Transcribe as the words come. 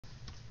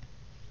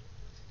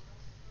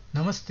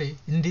Namaste.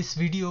 In this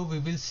video we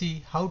will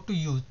see how to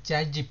use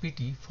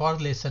ChatGPT for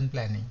lesson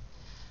planning.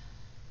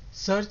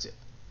 Search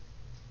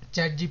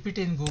ChatGPT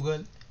in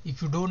Google.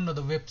 If you don't know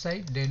the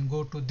website, then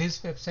go to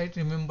this website.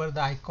 Remember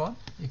the icon.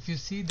 If you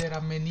see, there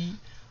are many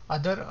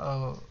other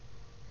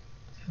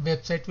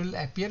website will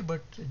appear,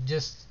 but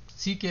just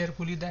see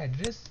carefully the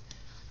address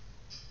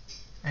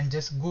and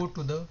just go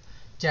to the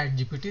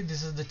ChatGPT.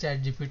 This is the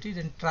ChatGPT.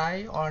 Then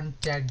try on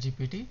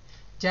ChatGPT.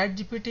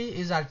 ChatGPT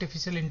is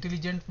artificial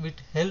intelligence which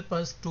help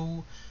us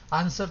to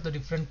answer the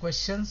different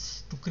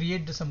questions, to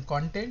create some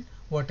content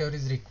whatever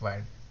is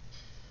required.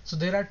 So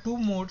there are two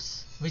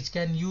modes which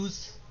can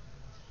use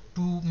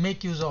to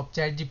make use of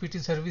ChatGPT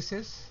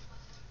services.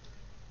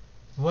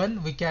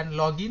 One, we can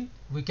log in.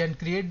 We can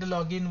create the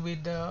login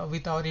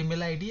with our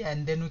email ID,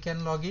 and then we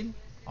can log in,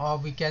 or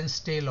we can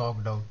stay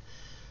logged out.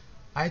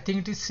 I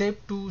think it is safe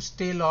to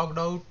stay logged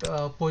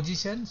out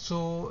position,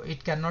 so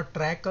it cannot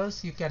track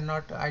us, you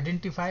cannot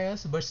identify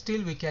us, but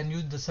still we can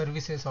use the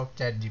services of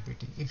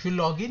ChatGPT. If you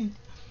log in,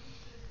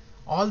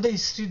 all the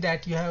history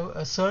that you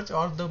have searched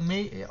or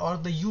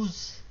the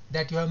use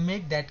that you have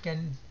made, that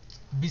can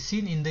be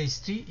seen in the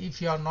history.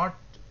 If you are not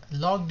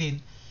logged in,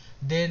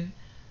 then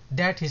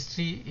that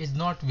history is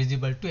not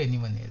visible to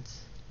anyone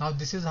else. Now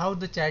this is how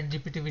the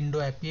ChatGPT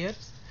window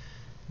appears.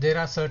 There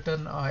are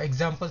certain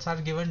examples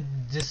are given.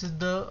 This is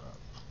the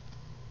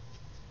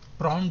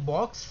prompt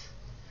box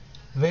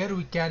where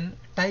we can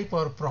type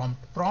our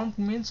prompt. Prompt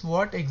means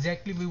what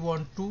exactly we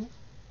want to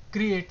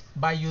create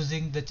by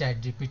using the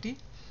ChatGPT.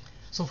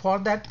 So for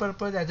that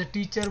purpose, as a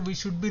teacher, we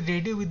should be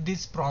ready with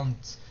these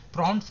prompts.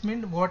 Prompts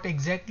mean what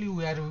exactly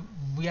we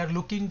are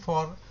looking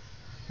for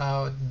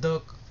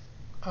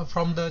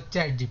from the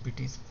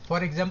ChatGPTs.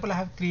 For example, I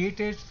have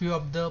created few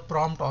of the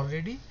prompt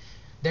already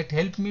that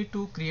help me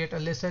to create a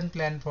lesson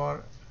plan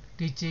for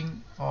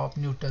teaching of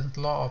Newton's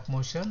law of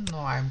motion. Now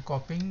I am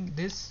copying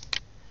this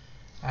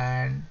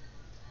and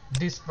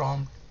this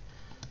prompt.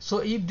 So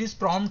if these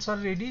prompts are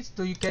ready,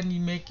 so you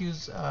can make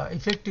use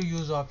effective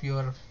use of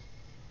your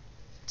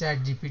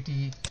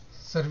ChatGPT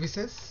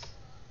services.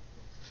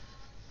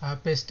 I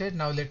have pasted.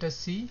 Now let us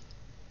see,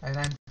 and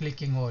I'm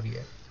clicking over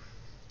here.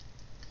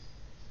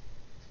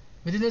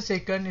 Within a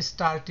second is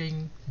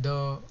starting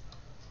the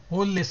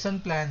whole lesson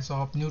plans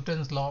of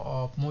Newton's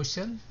law of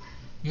motion.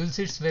 You will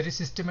see it's very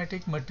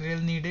systematic. Material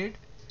needed,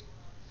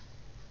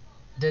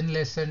 then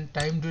lesson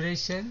time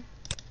duration,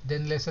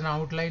 then lesson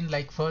outline,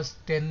 like first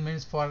 10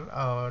 minutes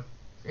for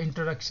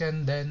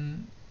introduction,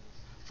 then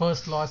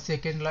first law,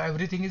 second law,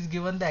 everything is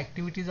given. The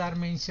activities are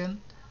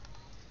mentioned,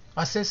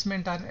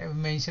 assessment are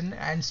mentioned,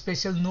 and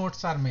special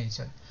notes are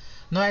mentioned.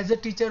 Now as a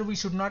teacher, we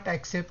should not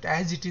accept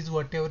as it is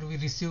whatever we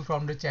receive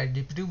from the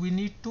ChatGPT. We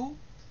need to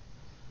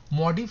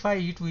modify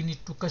it, we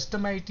need to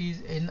customize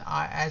it in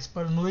as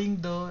per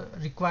knowing the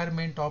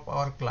requirement of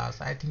our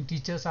class. I think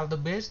teachers are the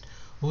best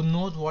who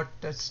knows what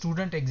a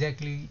student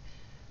exactly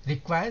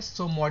requires.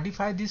 So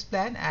modify this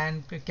plan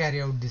and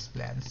carry out this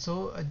plan.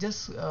 So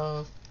just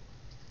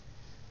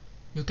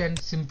you can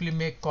simply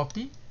make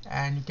copy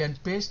and you can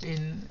paste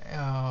in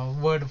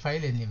Word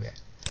file anywhere.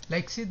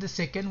 Like see the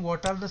second,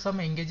 what are the some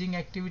engaging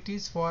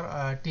activities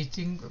for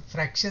teaching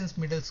fractions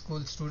middle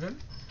school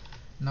student.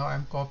 Now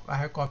I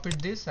have copied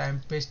this, I am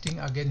pasting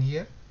again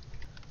here.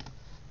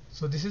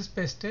 So this is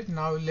pasted.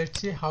 Now let's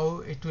see how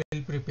it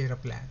will prepare a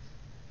plan.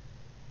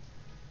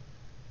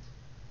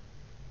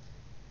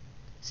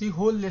 See,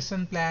 whole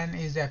lesson plan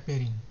is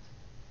appearing,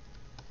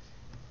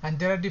 and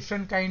there are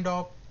different kind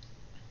of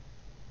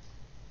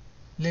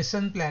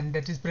lesson plan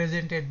that is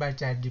presented by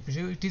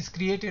ChatGPT. It is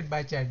created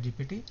by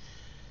ChatGPT.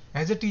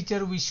 As a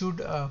teacher, we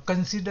should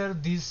consider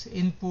this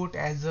input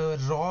as a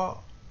raw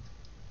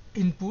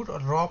input or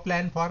raw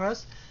plan for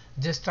us.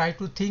 Just try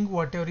to think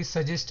whatever is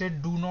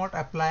suggested. Do not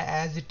apply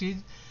as it is.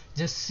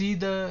 Just see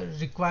the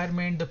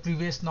requirement, the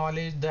previous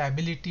knowledge, the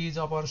abilities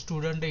of our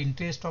student, the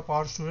interest of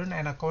our student,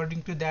 and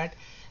according to that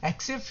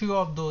accept few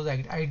of those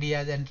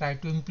ideas and try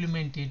to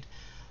implement it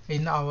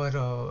in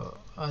our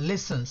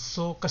lessons.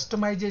 So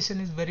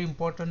customization is very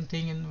important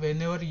thing, and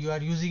whenever you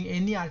are using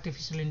any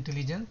artificial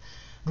intelligence,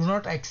 do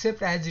not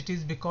accept as it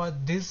is, because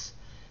this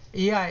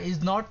AI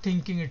is not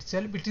thinking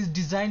itself. It is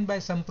designed by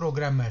some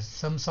programmers,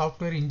 some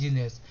software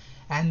engineers,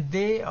 and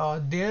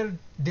their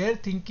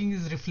thinking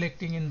is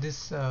reflecting in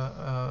this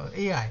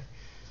AI.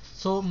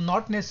 So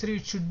not necessarily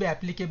it should be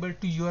applicable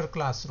to your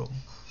classroom.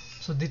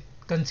 So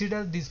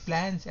consider these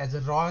plans as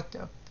a raw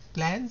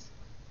plans,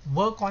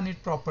 work on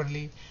it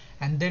properly,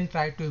 and then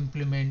try to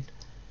implement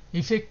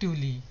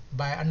effectively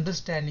by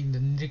understanding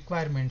the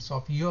requirements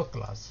of your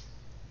class.